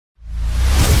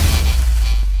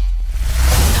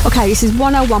Okay, this is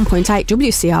 101.8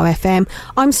 WCR FM.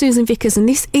 I'm Susan Vickers and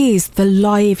this is the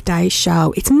Live Day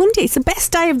Show. It's Monday, it's the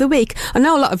best day of the week. I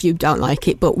know a lot of you don't like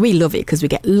it, but we love it because we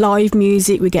get live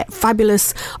music, we get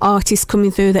fabulous artists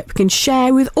coming through that we can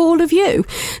share with all of you.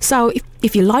 So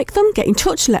if you like them, get in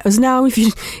touch, let us know. If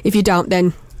you don't,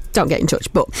 then don't get in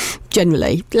touch, but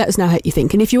generally let us know how you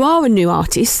think. And if you are a new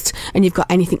artist and you've got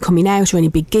anything coming out or any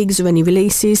big gigs or any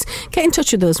releases, get in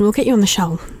touch with us and we'll get you on the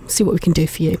show, see what we can do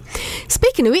for you.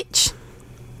 Speaking of which,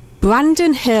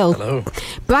 Brandon Hill. Hello.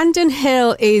 Brandon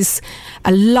Hill is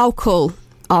a local,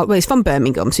 well, he's from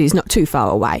Birmingham, so he's not too far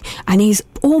away, and he's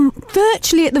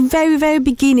virtually at the very, very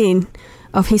beginning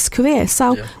of his career.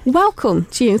 So welcome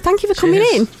to you. Thank you for coming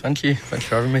in. Thank you. Thanks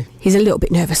for having me. He's a little bit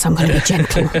nervous, so I'm going to be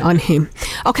gentle on him.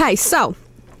 Okay, so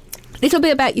a little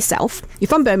bit about yourself. You're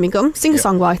from Birmingham,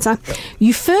 singer-songwriter. Yep.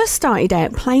 You first started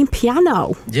out playing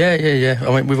piano. Yeah.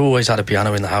 I mean, we've always had a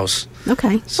piano in the house.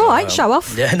 Okay. So, all right, show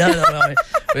off. Yeah, no.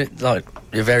 We're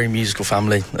a very musical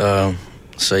family.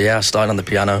 So yeah, I started on the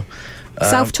piano.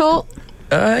 Self-taught?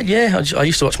 Yeah, I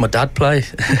used to watch my dad play.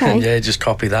 Okay. Yeah, just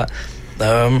copy that.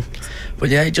 But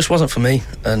yeah, it just wasn't for me,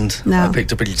 and I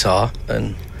picked up a guitar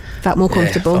and felt more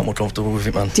comfortable. Felt more comfortable with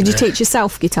it, man. Did you teach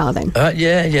yourself guitar then?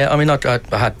 Yeah. I mean, I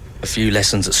had a few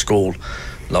lessons at school,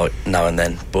 like now and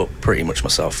then, but pretty much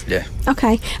myself. Yeah.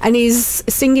 Okay. And is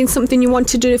singing something you want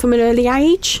to do from an early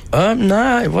age?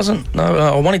 No, it wasn't. No,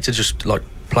 I wanted to just like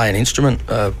play an instrument,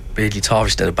 be a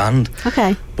guitarist in a band.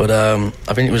 Okay. But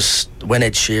I think it was when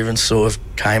Ed Sheeran sort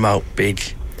of came out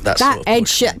big. That sort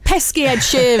of pesky Ed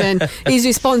Sheeran is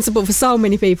responsible for so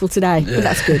many people today, but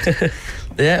that's good.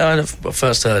 Yeah, I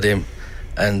first heard him,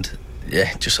 and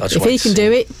I just if he can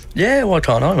do it, why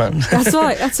can't I, man? That's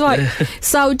right. Yeah.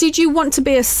 So, did you want to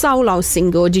be a solo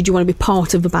singer, or did you want to be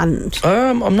part of a band?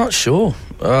 I'm not sure.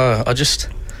 I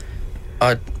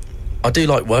do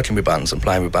like working with bands and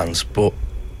playing with bands, but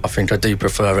I think I do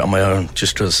prefer it on my own,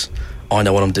 just because I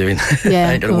know what I'm doing. Yeah,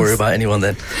 I ain't going to worry about anyone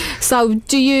then. So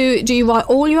do you write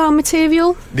all your own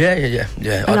material? Yeah.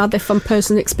 And are they from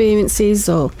personal experiences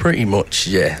or? Pretty much,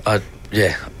 yeah. I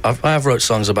have wrote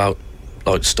songs about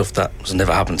like stuff that has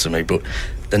never happened to me, but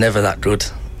they're never that good.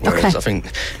 Whereas I think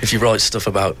if you write stuff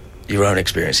about your own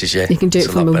experiences, you can do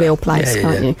it from a real place,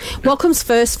 can't you? What comes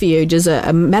first for you? Does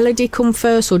a melody come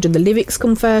first, or do the lyrics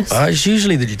come first? It's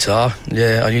usually the guitar.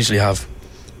 Yeah, I usually have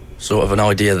sort of an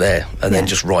idea there and then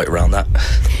just write around that.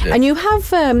 And you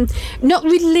have not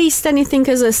released anything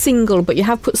as a single, but you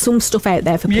have put some stuff out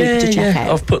there for people to check out.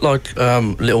 I've put like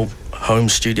little home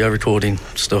studio recording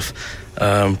stuff,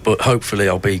 but hopefully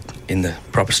I'll be in the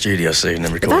proper studio soon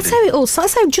and recording. But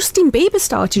that's how Justin Bieber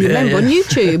started, remember, on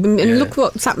YouTube, and look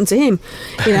what's happened to him,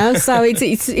 so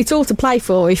it's all to play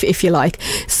for, if you like.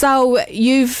 So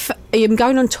you're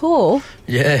going on tour.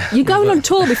 Yeah. You're going on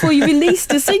tour before you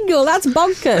released a single. That's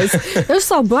bonkers. They're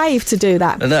so brave to do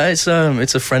that. And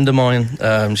it's a friend of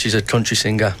mine. She's a country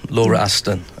singer, Laura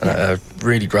Aston, a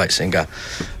really great singer.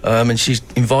 And she's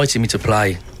invited me to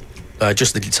play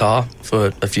just the guitar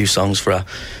for a few songs for her.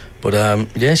 But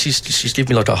she's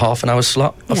given me like a half an hour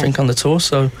slot, I think, on the tour.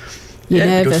 So you're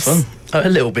nervous? Good fun. A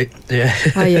little bit, yeah.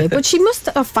 Oh, yeah. But she must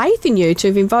have faith in you to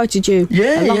have invited you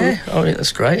along. Yeah. Oh, yeah,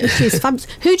 that's great. She's fabulous.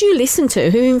 Who do you listen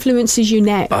to? Who influences you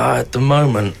now? At the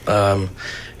moment,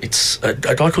 it's a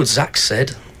guy called Zach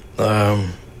Said.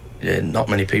 Not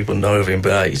many people know of him,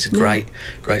 but he's a great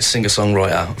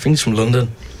singer-songwriter. I think he's from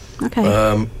London.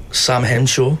 Okay. Sam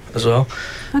Henshaw as well.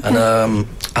 Okay. And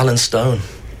Alan Stone.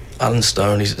 Alan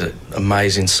Stone, he's an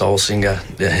amazing soul singer.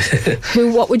 Yeah.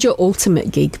 What would your ultimate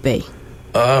gig be?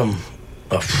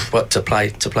 To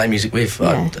play music with?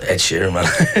 Ed Sheeran, man.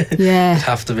 Yeah. It'd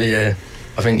have to be, I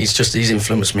think he's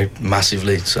influenced me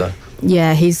massively, so.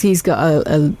 Yeah, he's got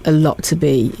a lot to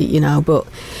be, but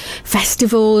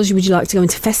festivals, would you like to go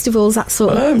into festivals, that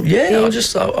sort of thing?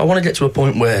 I want to get to a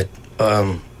point where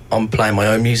I'm playing my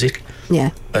own music.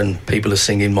 Yeah. And people are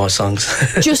singing my songs.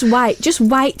 Just wait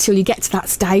till you get to that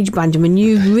stage, Brandon, when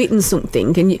you've written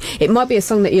something, and it might be a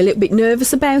song that you're a little bit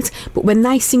nervous about, but when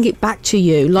they sing it back to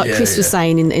you, like Chris was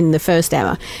saying in the first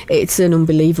hour, it's an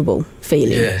unbelievable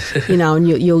feeling. Yeah. And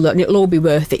you'll learn, it'll all be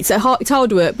worth it. It's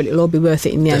hard work, but it'll all be worth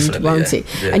it in the end, won't it?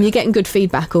 Yeah. And you're getting good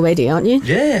feedback already, aren't you?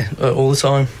 Yeah, all the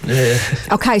time. Yeah.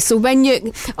 Okay, so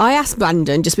I asked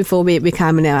Brandon just before we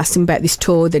came, and I asked him about this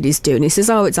tour that he's doing. He says,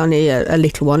 it's only a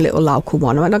little local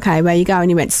one. Right, okay, where you going?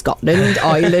 You went Scotland,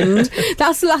 Ireland.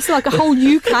 That's like a whole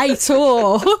UK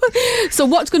tour. So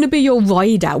what's going to be your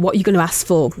ride out? What are you going to ask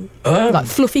for? Like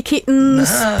fluffy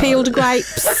kittens, peeled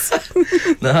grapes?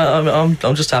 No,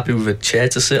 I'm just happy with a chair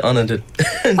to sit on and a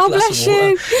oh, bless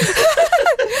you.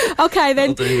 Okay,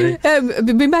 then.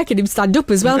 We've been making him stand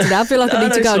up as well today. I feel like I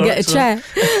need to go and get a chair.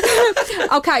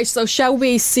 Okay, so shall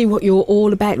we see what you're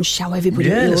all about and show everybody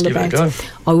what you're all about? It a go.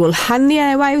 I will hand the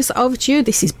airwaves over to you.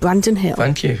 This is Brandon Hill.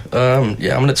 Thank you. I'm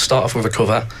going to start off with a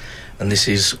cover, and this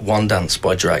is One Dance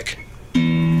by Drake.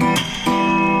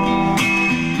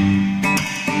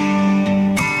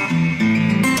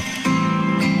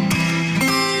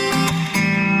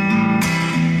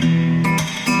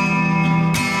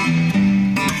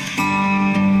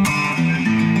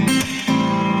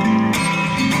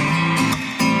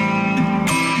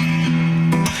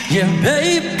 Yeah,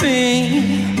 baby,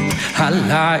 I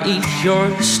like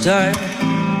your style.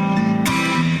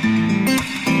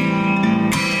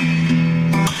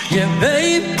 Yeah,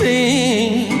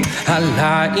 baby, I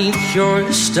like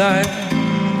your style.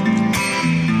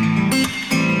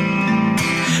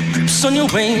 Grips on your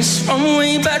waist from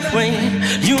way back way.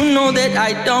 You know that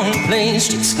I don't play.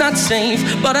 Streets not safe,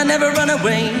 but I never run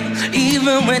away,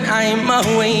 even when I'm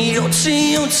away.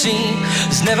 OT, OT,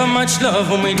 there's never much love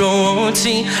when we go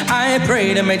OT. I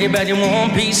pray to make it back in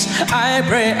one piece. I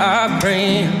pray,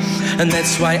 and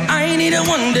that's why I need a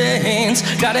one dance.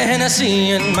 Got a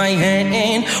Hennessy in my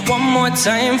hand. One more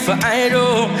time for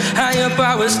idol. Higher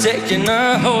powers taking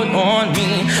a hold on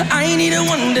me. I need a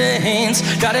one dance.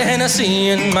 Got a Hennessy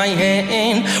in my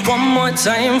hand. One more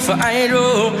time for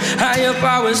idol. Higher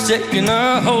powers taking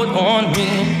a hold on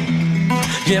me.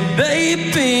 Yeah,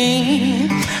 baby,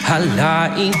 I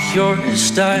like your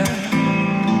style.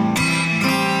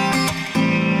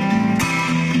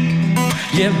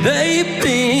 Yeah,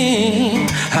 baby,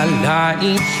 I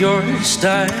like your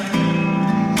style.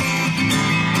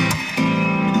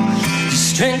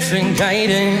 Strength and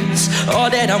guidance, all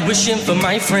that I'm wishing for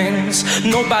my friends.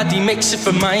 Nobody makes it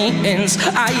for my ends.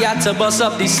 I had to bust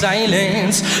up the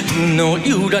silence. You know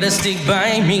you gotta stick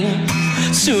by me.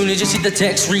 Soon as you see the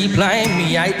text, reply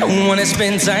me. I don't wanna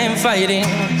spend time fighting.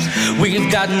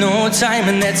 We've got no time,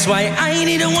 and that's why I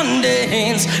need a one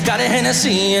dance. Got a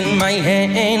Hennessy in my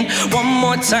hand. One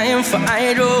more time for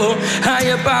idol.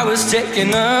 Higher powers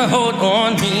taking a hold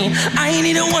on me. I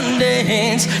need a one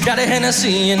dance. Got a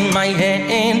Hennessy in my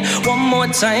hand. One more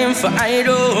time for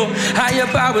idol. Higher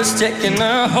powers taking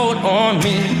a hold on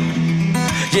me.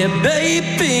 Yeah,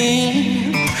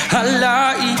 baby, I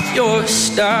like your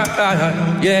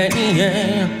style, yeah,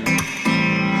 yeah.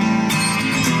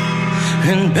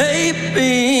 And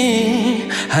baby,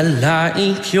 I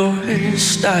like your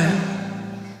style.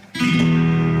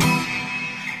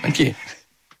 Thank you.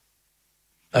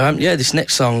 Yeah, this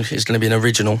next song is going to be an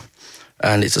original,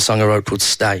 and it's a song I wrote called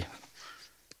Stay.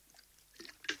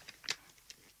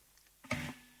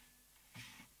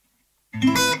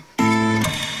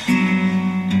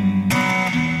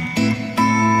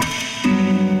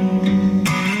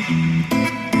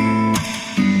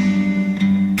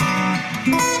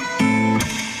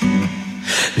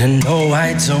 No,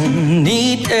 I don't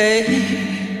need it.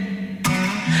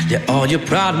 Yeah, all your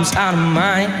problems out of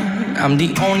mine. I'm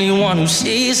the only one who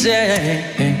sees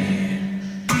it.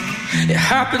 It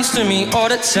happens to me all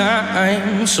the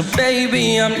time. So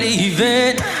baby, I'm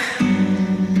leaving.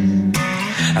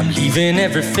 I'm leaving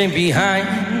everything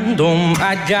behind. Oh,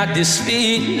 I got this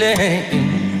feeling.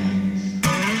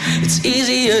 It's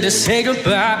easier to say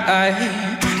goodbye.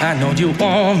 I know you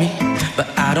want me, but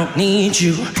I don't need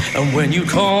you. And when you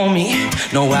call me,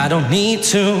 no, I don't need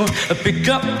to pick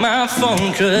up my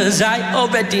phone, 'cause I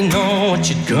already know what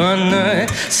you're gonna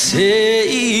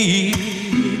say.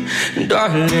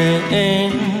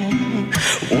 Darling,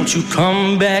 won't you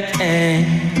come back and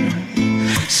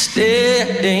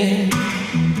stay?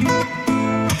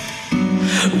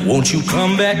 Won't you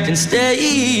come back and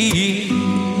stay?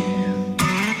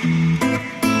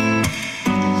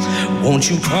 Won't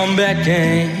you come back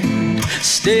and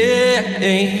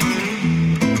stay?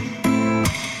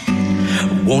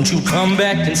 Won't you come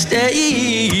back and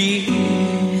stay?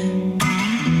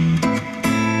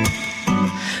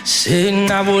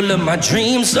 Saying I will let my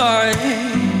dreams start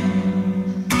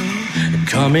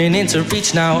coming into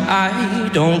reach now. I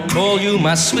don't call you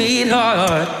my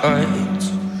sweetheart.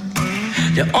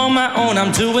 You're on my own,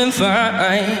 I'm doing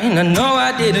fine. I know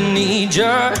I didn't need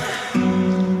you.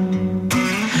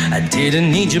 I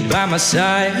didn't need you by my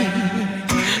side.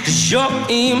 'cause your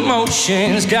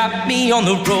emotions got me on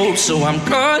the road, so I'm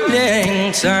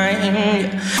calling time.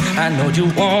 I know you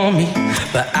want me,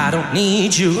 but I don't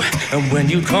need you. And when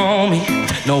you call me,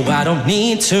 no, I don't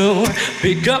need to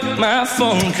pick up my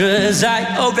phone, 'cause I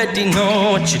already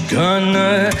know what you're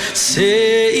gonna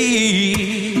say.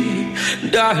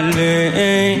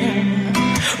 Darling,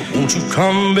 won't you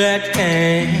come back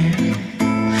and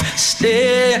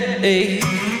stay?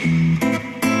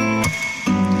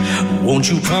 Won't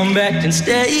you come back and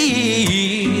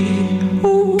stay?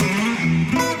 Ooh.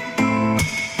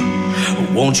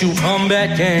 Won't you come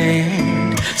back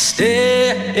and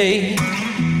stay?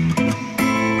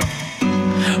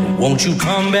 Won't you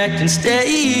come back and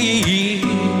stay?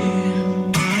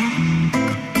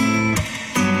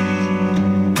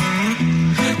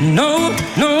 No,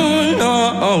 no,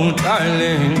 no,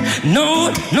 darling.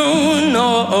 No, no,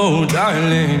 no,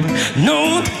 darling.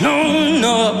 No, no,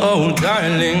 no,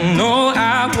 darling. No,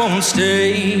 I won't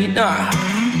stay. Nah.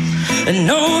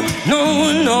 No,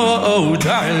 no, no,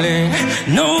 darling.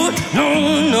 No, no,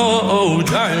 no,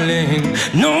 darling.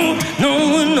 No, no,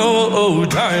 no,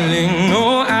 darling.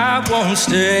 No, I won't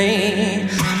stay.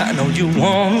 I know you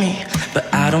want me, but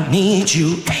I don't need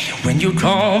you. When you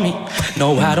call me,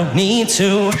 no, I don't need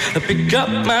to pick up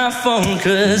my phone,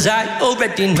 'cause I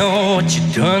already know what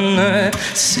you're gonna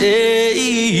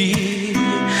say.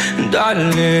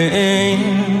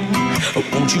 Darling,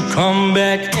 won't you come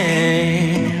back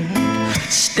and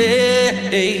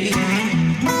stay?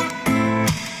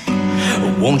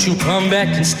 Won't you come back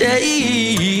and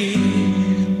stay?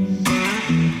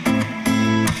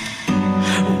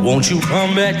 Won't you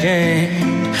come back and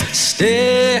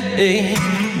stay?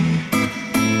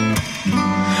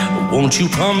 Won't you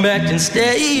come back and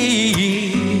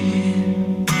stay?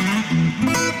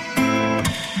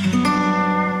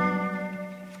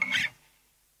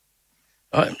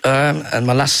 All right, and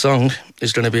my last song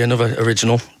is going to be another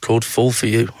original called Fall For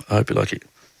You. I hope you like it.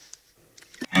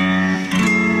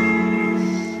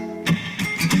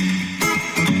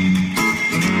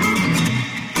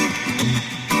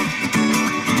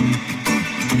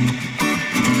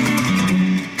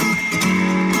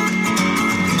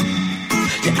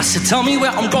 I said, tell me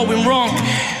where I'm going wrong.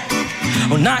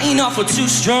 Oh, not enough or too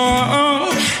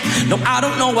strong. No, I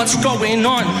don't know what's going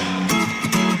on.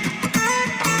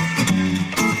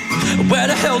 Where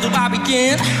the hell do I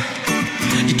begin?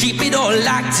 You keep it all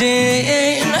locked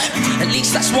in. At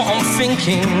least that's what I'm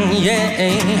thinking,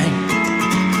 yeah.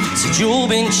 Said you've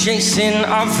been chasing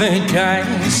other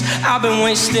guys. I've been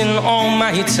wasting all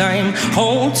my time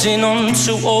holding on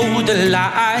to all the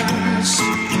lies.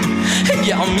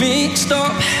 Yeah, I'm mixed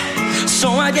up,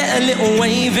 so I get a little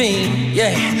wavy.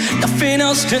 Yeah, nothing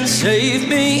else can save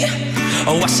me.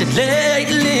 Oh, I said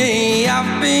lately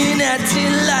I've been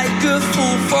acting like a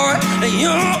fool for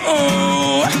you.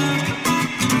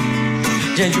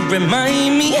 Yeah, you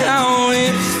remind me how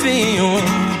it feels.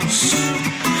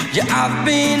 Yeah, I've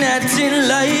been acting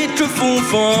like a fool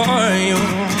for you.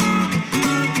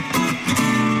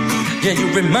 Yeah, you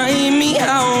remind me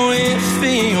how it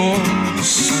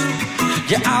feels.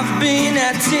 Yeah, I've been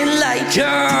acting like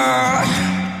her.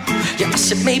 Yeah, I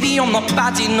said maybe I'm not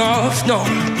bad enough, no.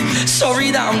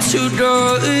 Sorry that I'm too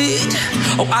good.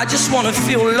 Oh, I just wanna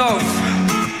feel love.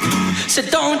 Said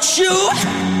don't you?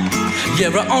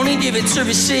 Yeah, I only give it to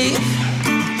receive.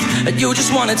 And you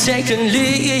just wanna take and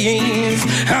leave.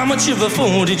 How much of a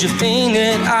fool did you think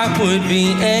that I would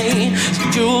be, eh? So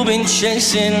you've been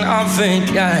chasing other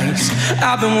guys.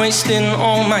 I've been wasting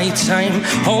all my time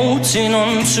holding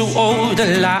on to all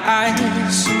the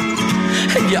lies.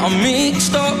 And yeah, I'm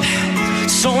mixed up,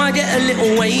 so I get a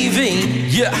little wavy.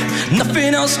 Yeah,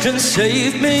 nothing else can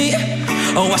save me.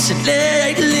 Oh, I said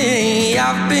lately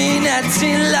I've been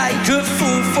acting like a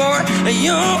fool for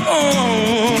you.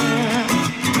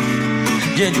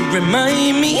 Yeah, you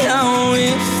remind me how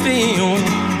it feels.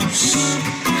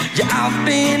 Yeah, I've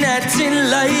been acting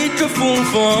like a fool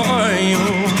for you.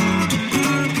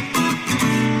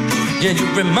 Yeah, you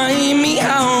remind me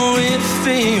how it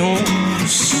feels.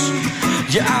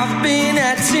 Yeah, I've been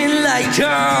acting like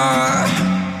her.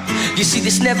 You see,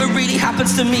 this never really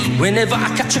happens to me. Whenever I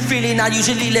catch a feeling, I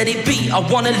usually let it be. I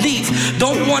wanna leave,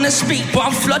 don't wanna speak, but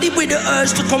I'm flooded with the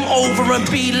urge to come over and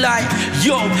be like,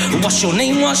 yo, what's your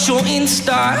name, what's your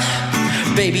Insta?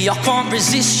 Baby, I can't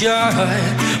resist ya.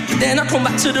 But then I come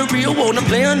back to the real world and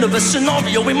play another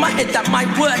scenario in my head that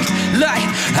might work. Like,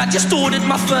 I just ordered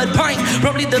my third pint.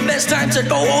 Probably the best time to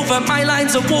go over my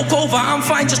lines and walk over. I'm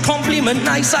fine, just compliment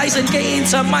nice eyes and get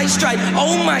into my stride.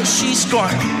 Oh my, she's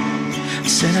gone.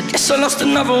 Said, I guess I lost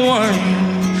another one,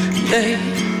 yeah.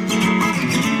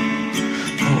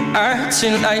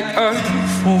 acting like a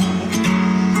fool.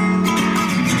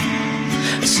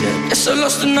 I said, yes, I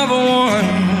lost another one.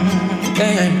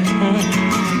 Yeah.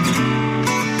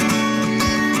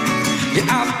 Yeah,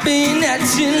 I've been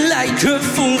acting like a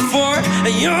fool for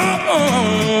you.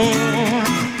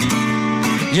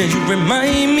 Yeah, you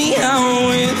remind me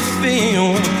how it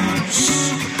feels.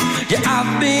 Yeah,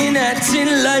 I've been acting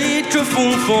like a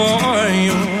fool for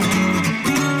you.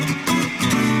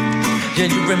 Yeah,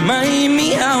 you remind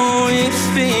me how it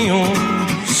feels.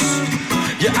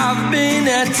 Yeah, I've been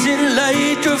acting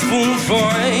like a fool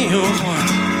for you.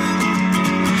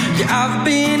 Yeah, I've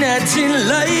been acting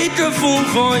like a fool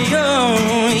for you.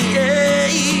 Yeah,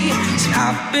 so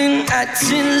I've been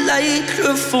acting like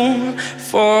a fool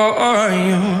for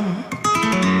you.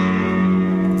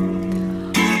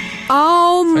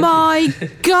 Oh my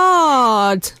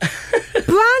God,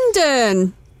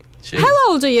 Brandon! Jeez. How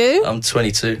old are you? I'm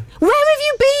 22. Where have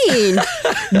you been?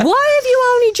 Why have you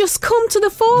only just come to the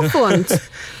forefront?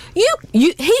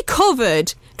 He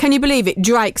covered, can you believe it,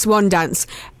 Drake's One Dance.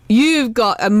 You've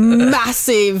got a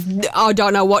massive, I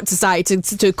don't know what to say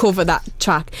to cover that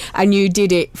track, and you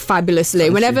did it fabulously.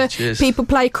 Whenever people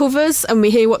play covers and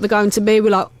we hear what they're going to be,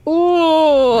 we're like,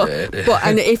 oh. Yeah.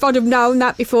 And if I'd have known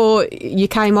that before you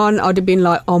came on, I'd have been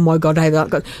like, oh my God,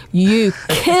 you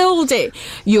killed it.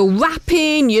 You're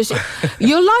rapping. You're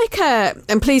like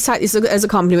and please take this as a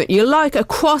compliment, you're like a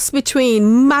cross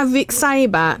between Maverick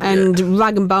Sabre and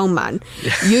Rag and Bone Man.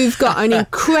 Yeah. You've got an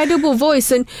incredible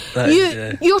voice, and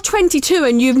you're 22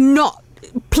 and you've not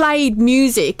played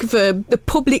music for the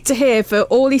public to hear for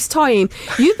all this time.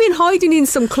 You've been hiding in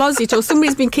some closet, or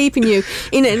somebody's been keeping you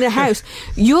in a house.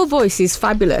 Your voice is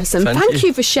fabulous, and thank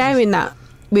you for sharing that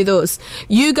with us.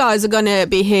 You guys are going to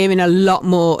be hearing a lot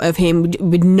more of him,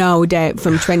 with no doubt,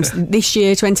 from this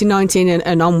year, 2019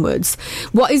 and onwards.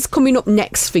 What is coming up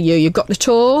next for you? You've got the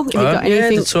tour? Have you got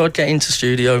anything? Yeah, the tour, get into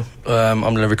studio. I'm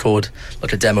going to record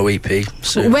like a demo EP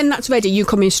soon. When that's ready, you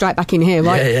coming straight back in here,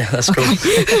 right? Yeah, that's cool.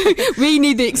 We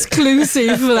need the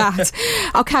exclusive for that.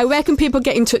 Okay, where can people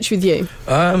get in touch with you?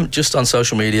 Just on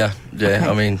social media. Yeah, okay.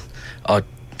 I mean,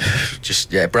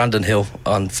 Brandon Hill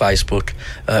on Facebook.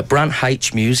 Bran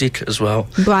H Music as well.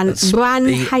 Bran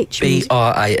H Music.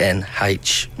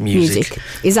 BRANH Music.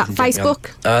 Is that Facebook?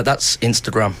 That's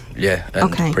Instagram, yeah,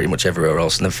 and pretty much everywhere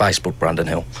else. And then Facebook, Brandon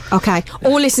Hill. Okay.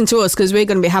 Or listen to us, because we're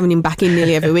going to be having him back in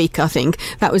nearly every week, I think.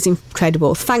 That was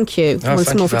incredible. Thank you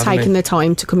once more for taking the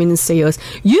time to come in and see us.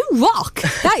 You rock!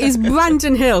 That is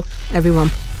Brandon Hill,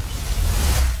 everyone.